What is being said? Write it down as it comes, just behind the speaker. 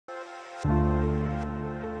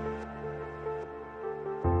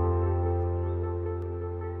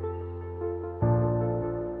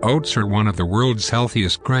Oats are one of the world's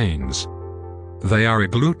healthiest grains. They are a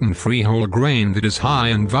gluten-free whole grain that is high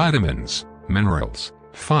in vitamins, minerals,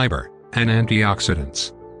 fiber, and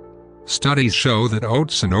antioxidants. Studies show that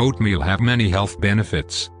oats and oatmeal have many health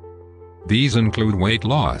benefits. These include weight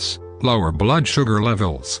loss, lower blood sugar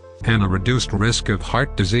levels, and a reduced risk of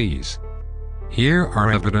heart disease. Here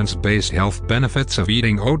are evidence-based health benefits of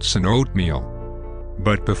eating oats and oatmeal.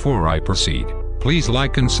 But before I proceed, please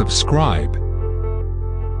like and subscribe.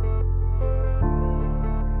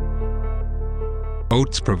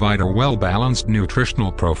 Oats provide a well-balanced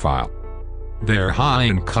nutritional profile. They are high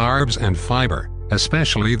in carbs and fiber,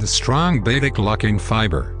 especially the strong beta-glucan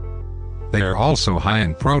fiber. They are also high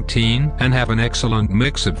in protein and have an excellent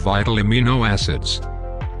mix of vital amino acids.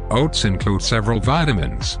 Oats include several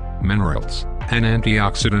vitamins, minerals, and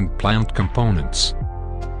antioxidant plant components.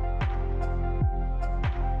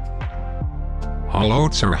 Whole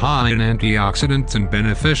oats are high in antioxidants and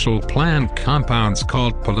beneficial plant compounds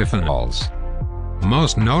called polyphenols.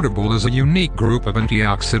 Most notable is a unique group of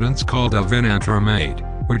antioxidants called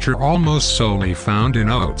alpha-vinacramate, which are almost solely found in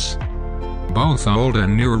oats. Both old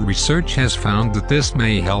and newer research has found that this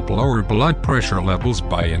may help lower blood pressure levels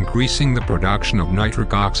by increasing the production of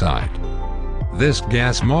nitric oxide. This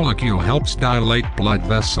gas molecule helps dilate blood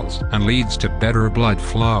vessels and leads to better blood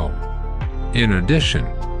flow. In addition,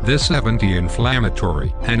 this has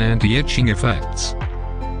anti-inflammatory and anti-itching effects.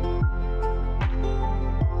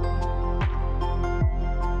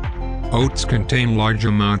 Oats contain large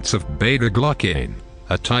amounts of beta-glucan,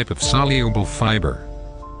 a type of soluble fiber.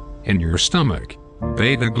 In your stomach,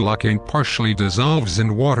 beta-glucan partially dissolves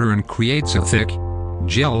in water and creates a thick,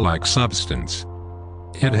 gel-like substance.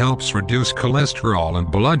 It helps reduce cholesterol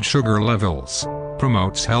and blood sugar levels,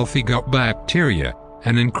 promotes healthy gut bacteria,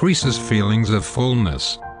 and increases feelings of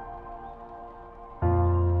fullness.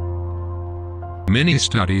 Many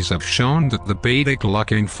studies have shown that the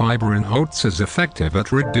beta-glucan fiber in oats is effective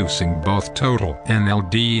at reducing both total and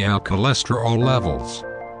LDL cholesterol levels.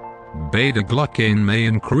 Beta-glucan may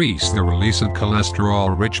increase the release of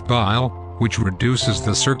cholesterol-rich bile, which reduces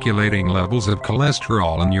the circulating levels of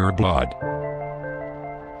cholesterol in your blood.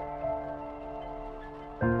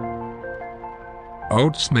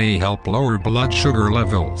 Oats may help lower blood sugar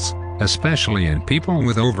levels, especially in people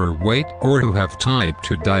with overweight or who have type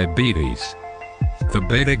 2 diabetes. The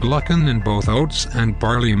beta-glucan in both oats and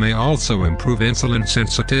barley may also improve insulin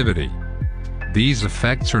sensitivity. These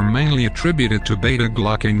effects are mainly attributed to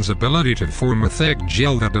beta-glucan's ability to form a thick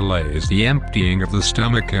gel that delays the emptying of the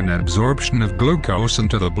stomach and absorption of glucose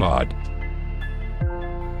into the blood.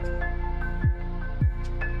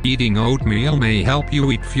 Eating oatmeal may help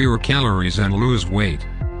you eat fewer calories and lose weight.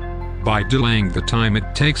 By delaying the time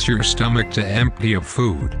it takes your stomach to empty of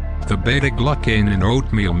food, the beta-glucan in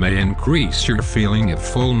oatmeal may increase your feeling of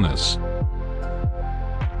fullness.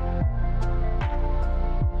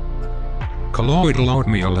 Colloidal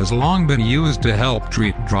oatmeal has long been used to help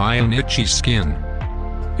treat dry and itchy skin.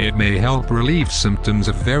 It may help relieve symptoms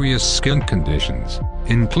of various skin conditions,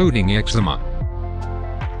 including eczema.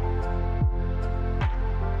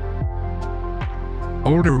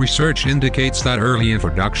 Older research indicates that early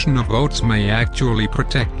introduction of oats may actually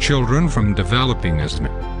protect children from developing asthma.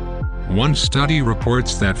 One study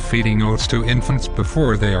reports that feeding oats to infants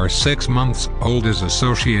before they are 6 months old is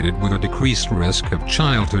associated with a decreased risk of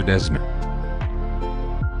childhood asthma.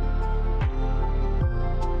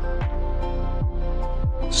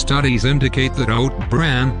 Studies indicate that oat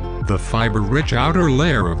bran, the fiber-rich outer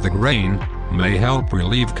layer of the grain, may help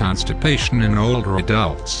relieve constipation in older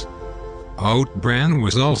adults. Oat bran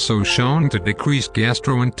was also shown to decrease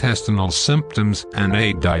gastrointestinal symptoms and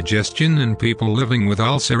aid digestion in people living with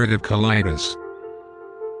ulcerative colitis.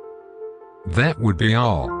 That would be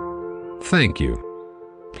all. Thank you.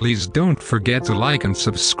 Please don't forget to like and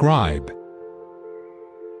subscribe.